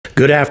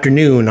Good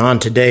afternoon on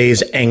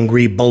today's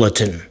Angry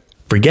Bulletin.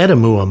 Forget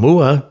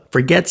Oumuamua,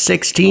 forget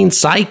 16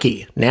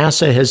 Psyche.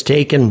 NASA has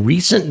taken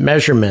recent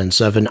measurements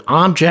of an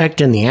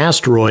object in the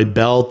asteroid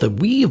belt that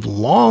we've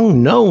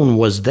long known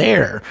was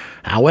there.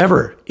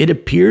 However, it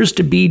appears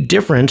to be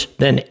different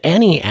than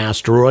any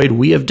asteroid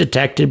we have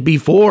detected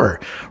before.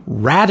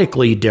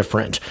 Radically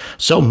different.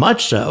 So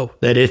much so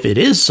that if it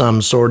is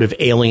some sort of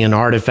alien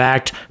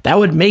artifact, that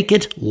would make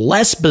it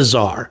less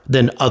bizarre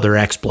than other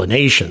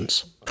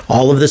explanations.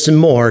 All of this and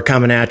more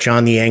coming at you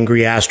on the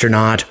Angry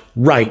Astronaut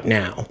right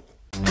now.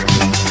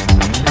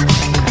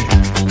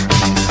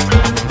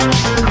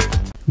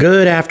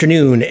 Good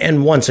afternoon,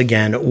 and once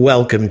again,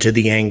 welcome to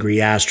the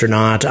Angry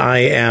Astronaut. I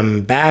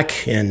am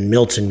back in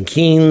Milton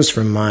Keynes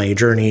from my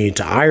journey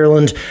to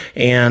Ireland,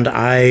 and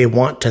I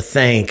want to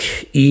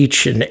thank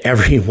each and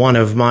every one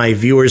of my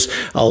viewers.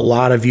 A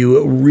lot of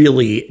you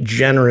really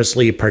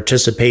generously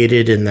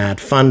participated in that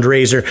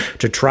fundraiser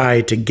to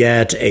try to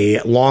get a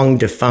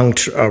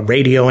long-defunct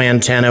radio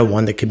antenna,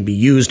 one that can be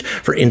used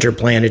for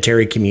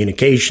interplanetary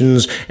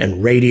communications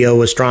and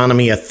radio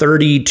astronomy, a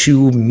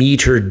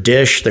 32-meter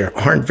dish. There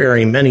aren't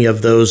very many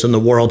of those in the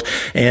world,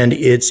 and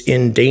it's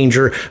in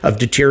danger of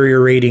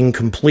deteriorating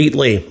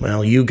completely.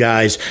 Well, you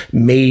guys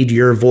made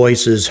your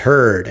voices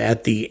heard.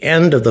 At the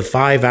end of the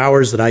 5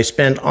 hours that I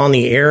spent on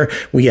the air,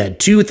 we had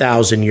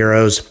 2,000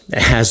 euros.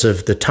 As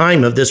of the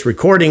time of this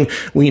recording,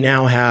 we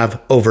now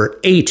have over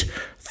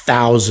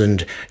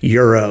 8,000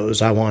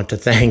 euros. I want to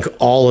thank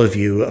all of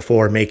you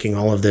for making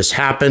all of this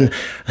happen.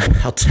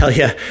 I'll tell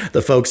you,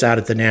 the folks out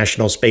at the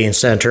National Space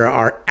Center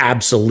are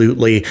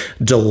absolutely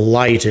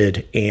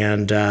delighted,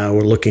 and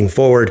we're looking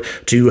forward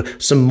to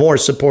some more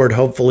support,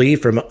 hopefully,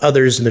 from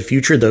others in the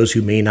future, those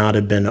who may not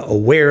have been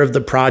aware of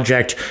the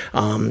project.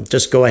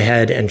 Just go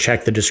ahead and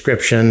check the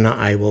description.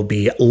 I will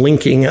be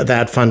linking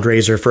that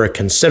fundraiser for a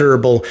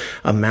considerable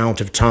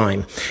amount of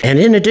time. And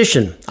in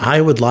addition,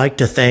 I would like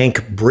to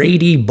thank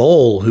Brady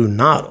Bowl, who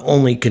not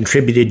only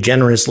contributed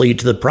generously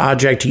to the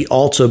project, he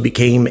also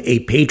became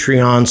a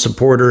Patreon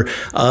supporter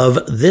of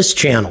this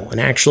channel. And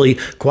actually,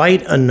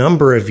 quite a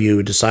number of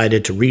you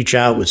decided to reach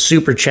out with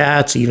super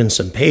chats, even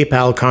some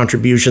PayPal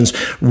contributions.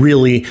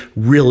 Really,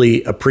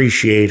 really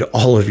appreciate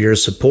all of your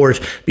support,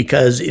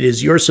 because it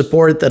is your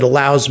support that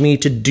allows me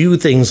to do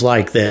things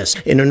like this.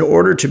 And in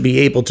order to be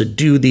able to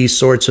do these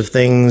sorts of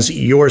things,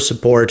 your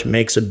support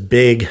makes a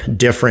big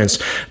difference,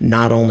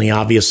 not only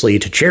obviously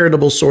to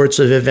charitable sorts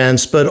of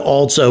events, but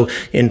also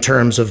in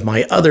terms of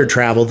my other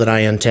travel that I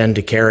intend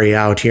to carry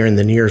out here in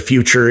the near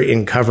future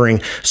in covering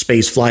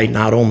spaceflight,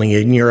 not only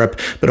in Europe,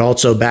 but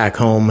also back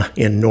home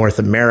in North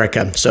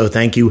America. So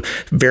thank you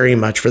very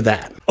much for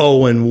that.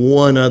 Oh, and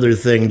one other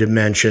thing to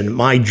mention,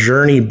 my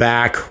journey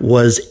back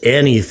was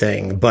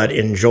anything but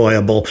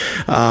enjoyable.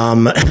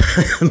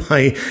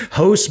 My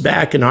hosts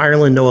back in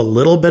Ireland know a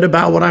little bit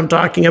about what I'm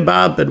talking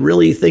about, but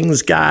really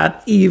things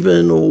got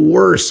even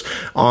worse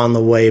on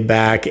the way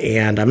back,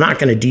 and I'm not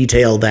going to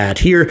detail that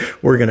here.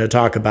 We're going to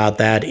talk about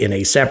that in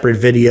a separate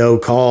video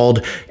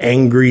called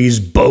Angry's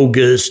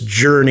Bogus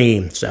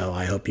Journey. So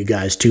I hope you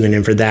guys tune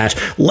in for that.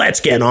 Let's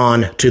get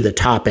on to the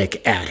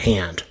topic at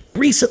hand.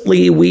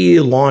 Recently,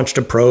 we launched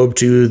a probe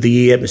to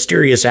the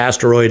mysterious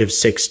asteroid of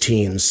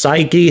 16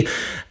 Psyche.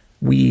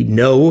 We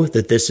know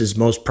that this is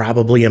most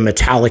probably a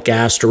metallic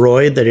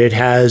asteroid, that it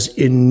has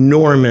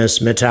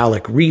enormous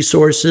metallic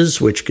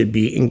resources, which could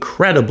be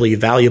incredibly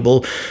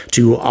valuable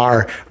to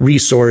our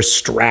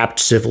resource-strapped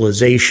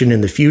civilization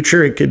in the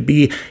future. It could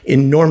be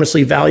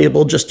enormously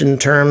valuable just in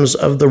terms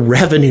of the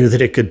revenue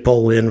that it could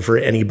pull in for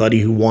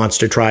anybody who wants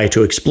to try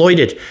to exploit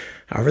it.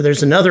 However,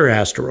 there's another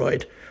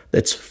asteroid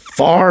that's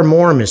far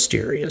more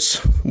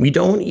mysterious. We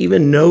don't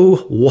even know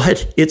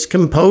what it's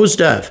composed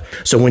of.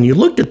 So when you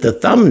looked at the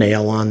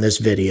thumbnail on this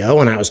video,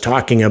 and I was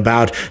talking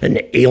about an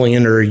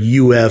alien or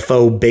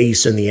UFO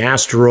base in the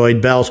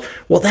asteroid belt,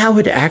 well, that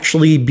would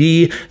actually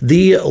be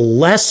the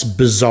less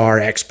bizarre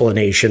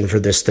explanation for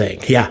this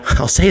thing. Yeah,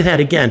 I'll say that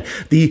again,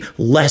 the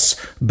less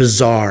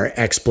bizarre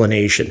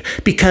explanation,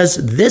 because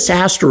this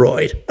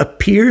asteroid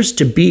appears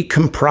to be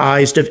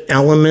comprised of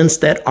elements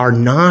that are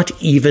not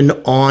even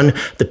on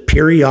the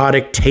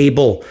periodic table.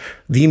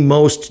 The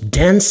most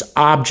dense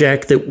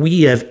object that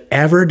we have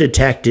ever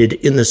detected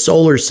in the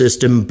solar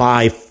system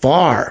by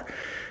far.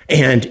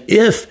 And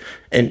if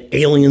an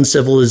alien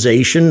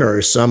civilization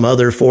or some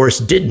other force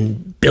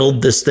didn't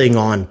build this thing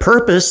on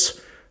purpose,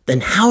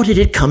 then how did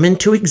it come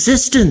into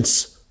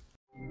existence?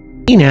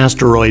 The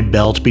asteroid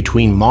belt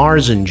between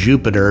Mars and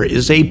Jupiter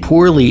is a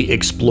poorly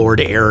explored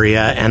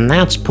area, and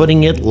that's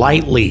putting it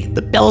lightly.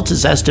 The belt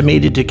is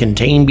estimated to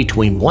contain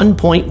between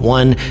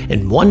 1.1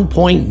 and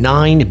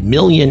 1.9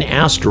 million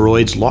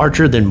asteroids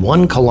larger than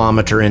 1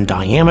 kilometer in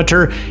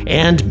diameter,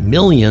 and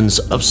millions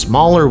of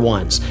smaller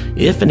ones.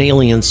 If an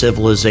alien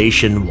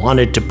civilization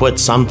wanted to put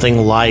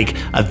something like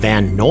a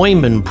Van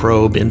Neumann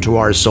probe into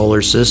our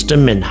solar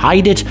system and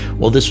hide it,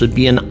 well, this would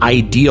be an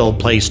ideal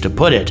place to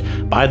put it.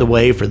 By the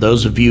way, for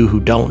those of you who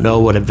don't know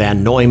what a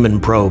Van Neumann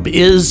probe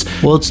is,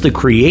 well, it's the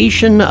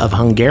creation of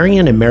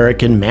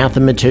Hungarian-American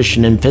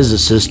mathematician and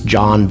physicist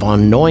John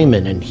von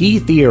Neumann, and he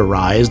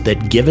theorized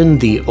that given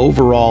the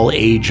overall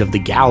age of the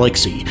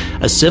galaxy,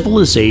 a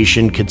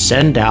civilization could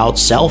send out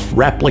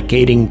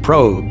self-replicating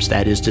probes,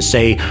 that is to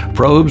say,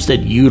 probes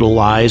that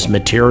utilize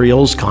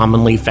materials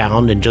commonly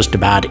found in just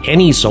about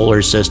any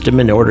solar system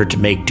in order to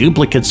make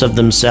duplicates of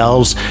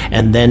themselves,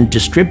 and then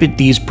distribute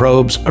these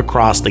probes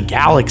across the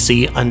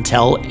galaxy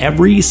until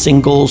every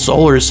single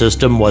solar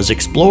system was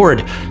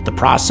explored. The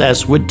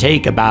process would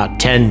take about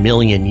 10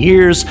 million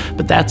years,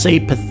 but that's a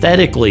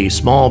pathetically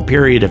small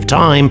period of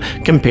time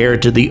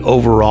compared to the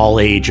overall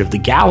age of the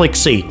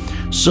galaxy.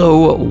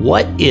 So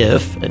what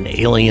if an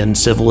alien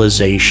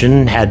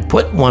civilization had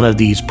put one of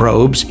these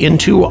probes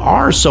into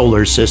our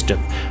solar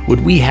system?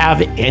 Would we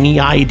have any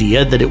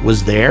idea that it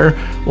was there?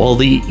 Well,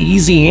 the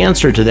easy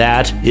answer to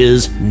that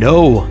is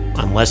no.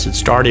 Unless it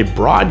started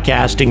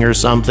broadcasting or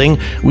something,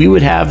 we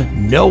would have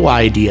no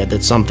idea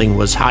that something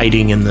was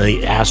hiding in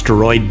the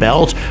asteroid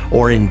belt,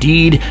 or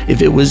indeed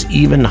if it was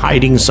even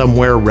hiding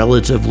somewhere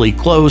relatively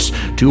close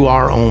to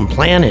our own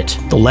planet.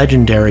 The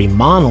legendary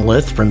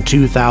monolith from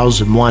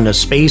 2001: A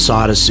Space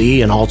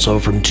Odyssey, and also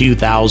from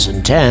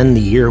 2010,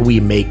 the year we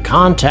make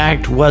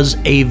contact, was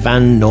a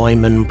Van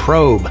Neumann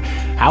probe.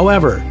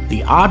 However,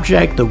 the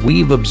object that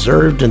we've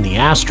observed in the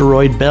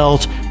asteroid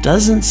belt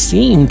doesn't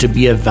seem to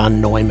be a Van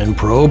Neumann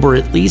probe, or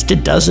at least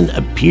it doesn't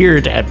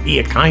appear to be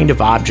a kind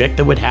of object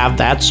that would have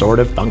that sort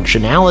of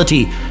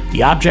functionality.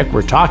 The object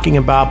we're talking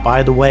about,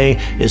 by the way,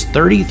 is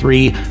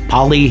 33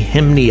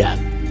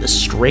 Polyhymnia, the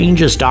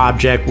strangest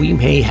object we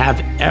may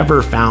have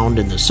ever found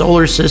in the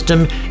solar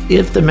system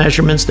if the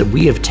measurements that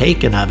we have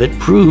taken of it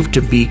prove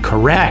to be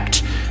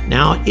correct.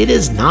 Now, it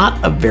is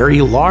not a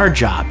very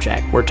large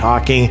object. We're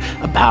talking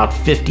about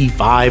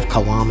 55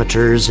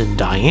 kilometers in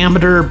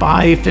diameter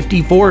by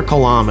 54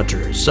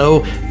 kilometers,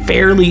 so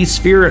fairly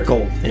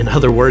spherical. In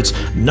other words,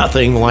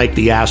 nothing like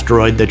the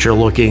asteroid that you're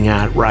looking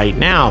at right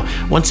now.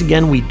 Once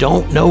again, we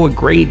don't know a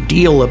great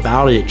deal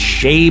about its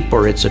shape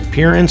or its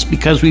appearance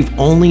because we've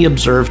only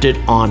observed it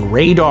on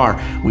radar.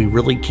 We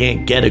really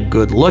can't get a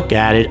good look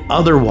at it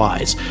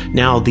otherwise.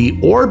 Now, the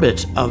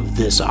orbit of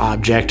this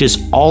object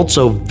is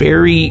also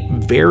very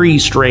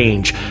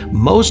strange.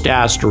 Most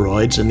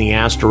asteroids in the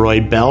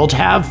asteroid belt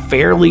have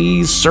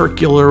fairly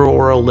circular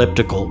or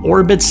elliptical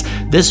orbits.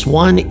 This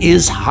one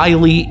is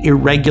highly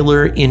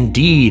irregular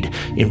indeed.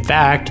 In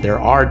fact, there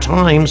are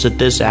times that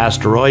this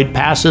asteroid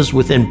passes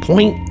within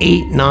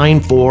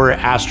 0.894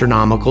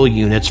 astronomical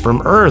units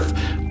from Earth,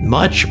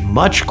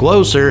 much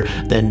closer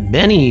than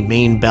many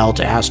main belt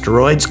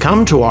asteroids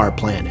come to our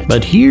planet.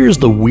 But here's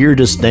the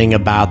weirdest thing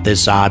about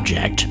this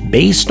object.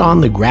 Based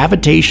on the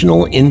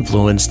gravitational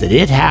influence that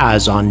it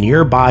has on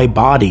nearby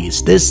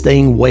bodies, this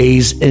thing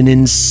weighs an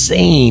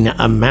insane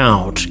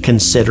amount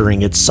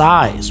considering its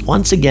size.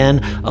 Once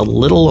again, a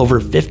little over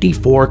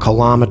 54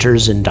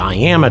 kilometers in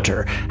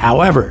diameter.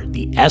 However,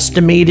 the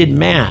estimated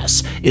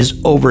mass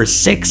is over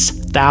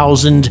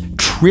 6,000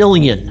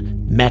 trillion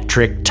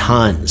metric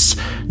tons.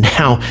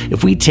 Now,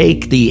 if we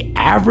take the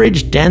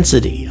average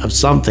density of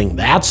something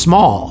that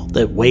small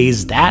that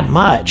weighs that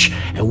much,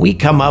 and we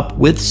come up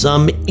with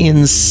some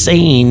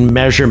insane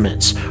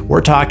measurements,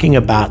 we're talking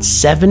about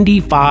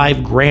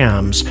 75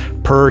 grams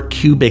per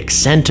cubic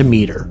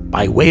centimeter.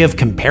 By way of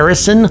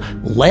comparison,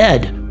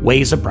 lead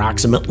weighs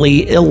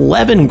approximately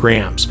 11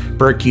 grams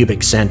per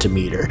cubic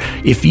centimeter.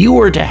 If you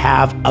were to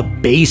have a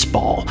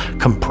baseball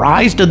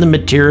comprised of the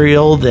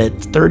material that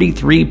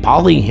 33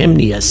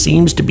 Polyhymnia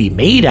seems to be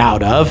made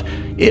out of,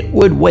 it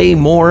would weigh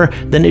more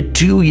than a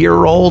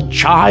 2-year-old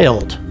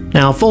child.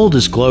 Now, full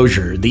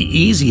disclosure, the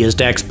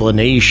easiest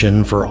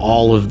explanation for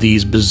all of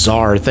these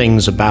bizarre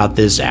things about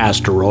this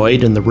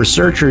asteroid, and the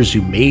researchers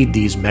who made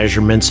these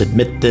measurements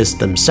admit this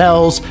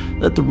themselves,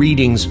 that the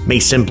readings may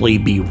simply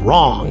be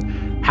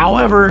wrong.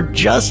 However,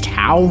 just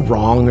how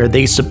wrong are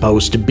they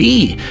supposed to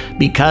be?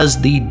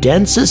 Because the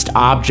densest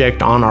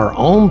object on our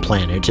own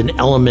planet, an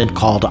element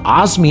called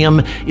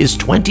osmium, is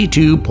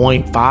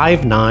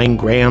 22.59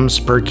 grams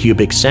per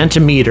cubic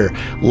centimeter,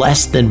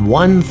 less than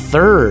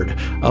 1/3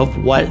 of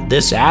what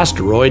this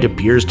asteroid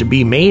appears to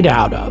be made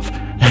out of.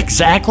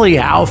 Exactly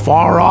how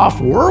far off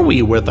were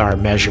we with our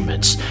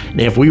measurements?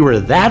 And if we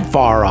were that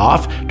far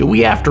off, do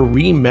we have to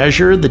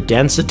remeasure the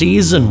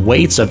densities and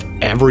weights of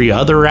every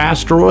other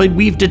asteroid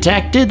we've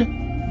detected?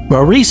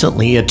 Well,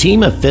 recently, a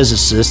team of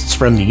physicists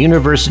from the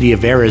University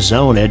of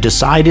Arizona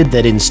decided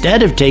that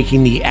instead of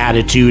taking the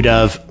attitude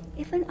of,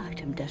 if an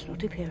item does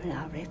not appear in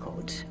our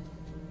records,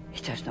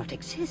 it does not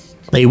exist,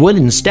 they would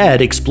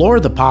instead explore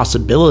the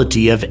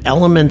possibility of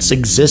elements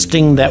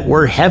existing that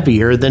were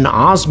heavier than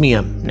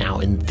osmium. Now,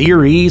 in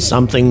theory,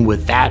 something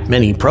with that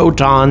many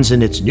protons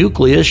in its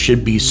nucleus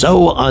should be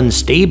so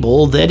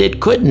unstable that it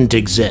couldn't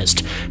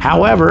exist.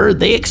 However,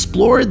 they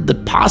explored the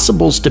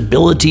possible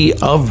stability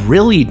of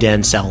really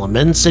dense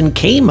elements and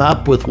came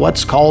up with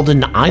what's called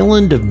an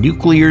island of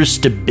nuclear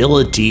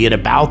stability at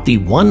about the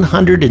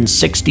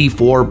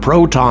 164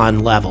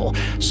 proton level.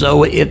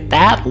 So at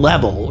that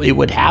level, it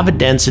would have a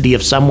density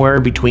of somewhere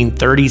between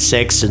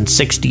 36 and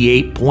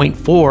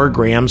 68.4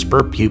 grams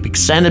per cubic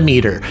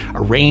centimeter,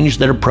 a range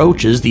that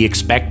approaches the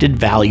expected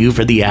value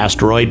for the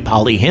asteroid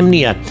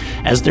Polyhymnia.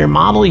 As their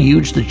model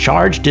used the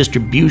charge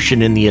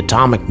distribution in the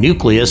atomic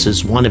nucleus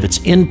as one of its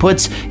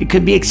inputs, it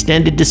could be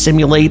extended to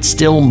simulate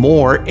still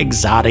more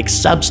exotic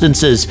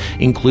substances,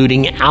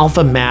 including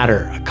alpha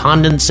matter, a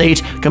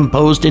condensate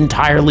composed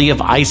entirely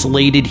of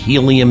isolated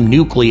helium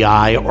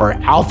nuclei or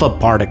alpha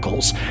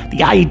particles.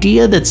 The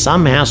idea that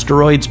some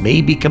asteroids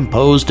may be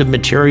composed of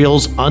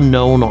materials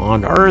unknown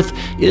on Earth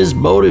is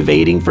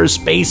motivating for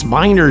space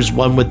miners,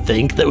 one would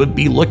think, that would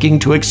be looking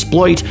to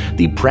exploit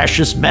the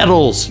precious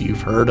metals.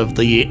 You've heard of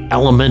the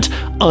element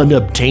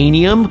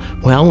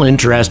unobtainium? Well,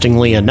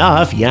 interestingly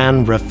enough,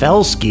 Jan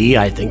Rafalski,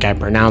 I think I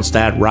pronounced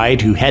that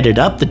right, who headed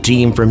up the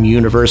team from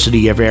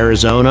University of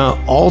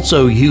Arizona,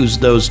 also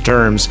used those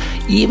terms.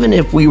 Even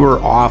if we were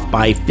off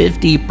by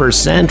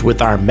 50%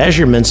 with our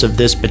measurements of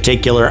this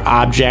particular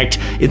object,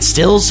 it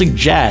still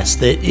suggests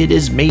that it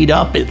is made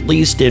up, at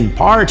least in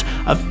part,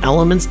 of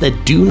elements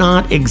that do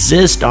not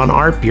exist on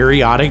our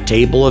periodic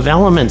table of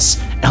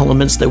elements.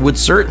 Elements that would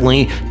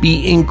certainly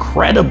be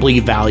incredibly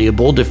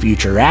valuable to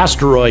future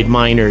asteroid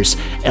miners.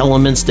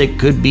 Elements that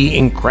could be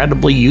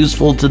incredibly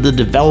useful to the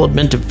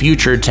development of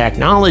future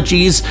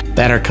technologies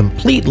that are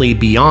completely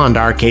beyond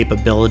our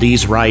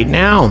capabilities right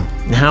now.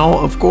 Now,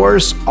 of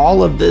course,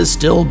 all of this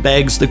still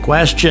begs the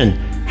question: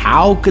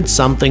 how could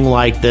something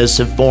like this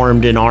have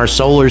formed in our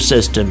solar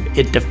system?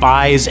 It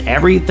defies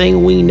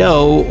everything we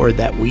know, or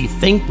that we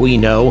think we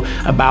know,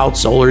 about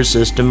solar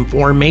system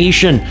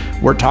formation.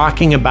 We're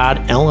talking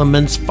about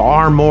elements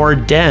far more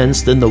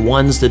dense than the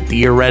ones that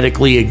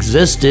theoretically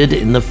existed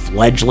in the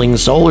fledgling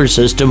solar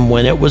system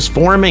when it was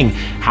forming.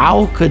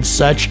 How could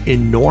such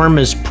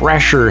enormous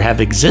pressure have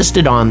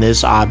existed on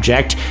this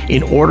object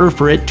in order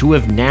for it to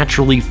have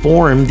naturally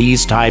formed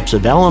these types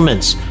of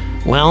elements?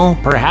 Well,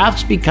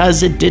 perhaps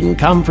because it didn't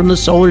come from the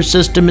solar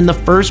system in the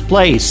first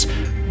place.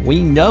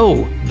 We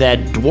know that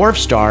dwarf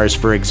stars,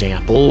 for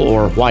example,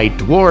 or white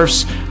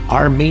dwarfs,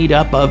 are made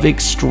up of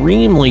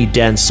extremely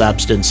dense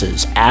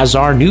substances, as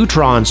are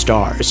neutron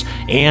stars,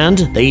 and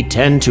they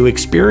tend to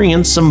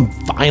experience some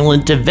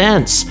violent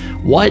events.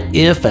 What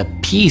if a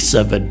piece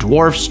of a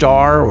dwarf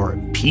star or a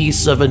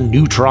piece of a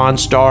neutron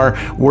star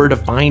were to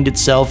find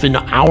itself in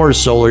our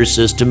solar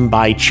system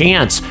by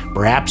chance,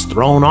 perhaps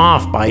thrown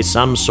off by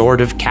some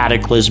sort of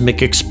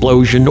cataclysmic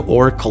explosion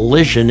or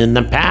collision in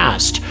the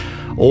past?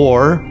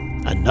 Or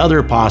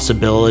another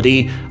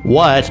possibility,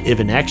 what if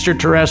an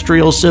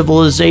extraterrestrial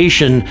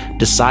civilization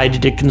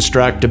decided to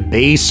construct a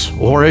base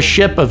or a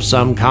ship of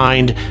some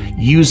kind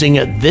using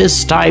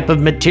this type of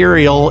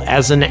material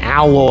as an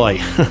alloy,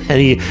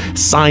 a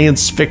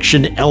science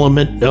fiction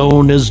element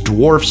known as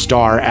dwarf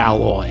star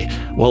alloy?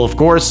 Well, of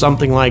course,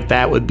 something like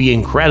that would be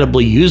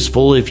incredibly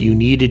useful if you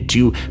needed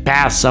to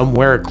pass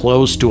somewhere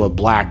close to a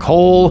black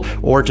hole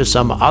or to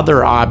some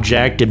other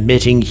object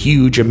emitting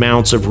huge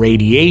amounts of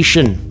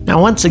radiation. Now,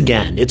 once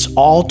again, it's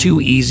all too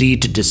easy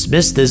to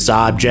dismiss this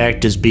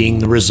object as being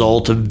the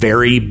result of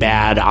very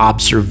bad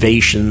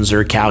observations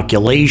or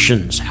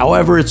calculations.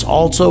 However, it's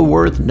also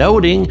worth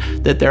noting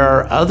that there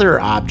are other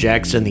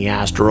objects in the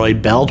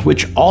asteroid belt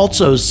which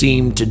also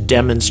seem to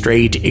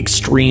demonstrate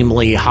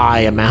extremely high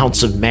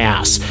amounts of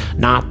mass.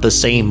 Not the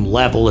same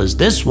level as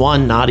this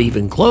one, not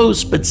even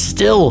close, but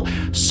still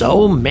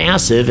so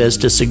massive as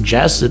to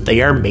suggest that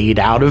they are made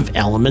out of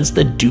elements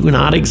that do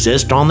not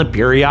exist on the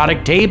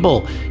periodic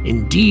table.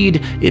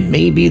 Indeed, it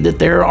may be that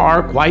there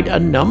are quite a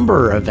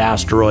number of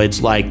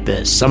asteroids like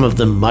this, some of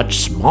them much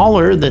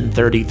smaller than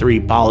 33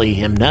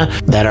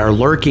 Polyhymna, that are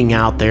lurking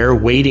out there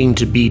waiting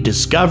to be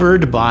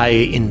discovered by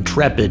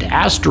intrepid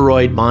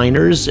asteroid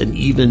miners, and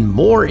even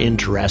more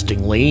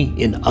interestingly,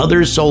 in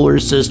other solar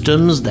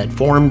systems that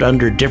formed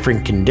under different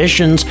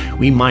conditions,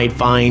 we might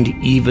find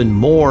even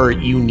more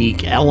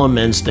unique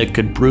elements that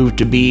could prove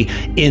to be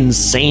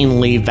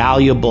insanely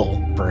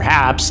valuable.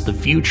 Perhaps the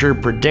future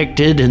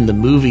predicted in the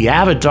movie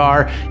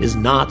Avatar is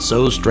not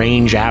so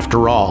strange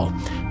after all.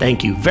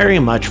 Thank you very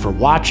much for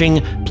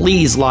watching.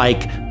 Please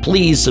like,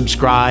 please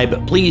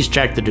subscribe, please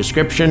check the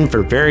description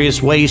for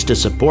various ways to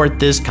support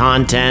this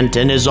content,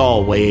 and as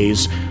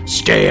always,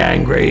 stay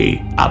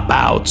angry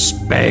about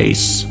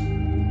space.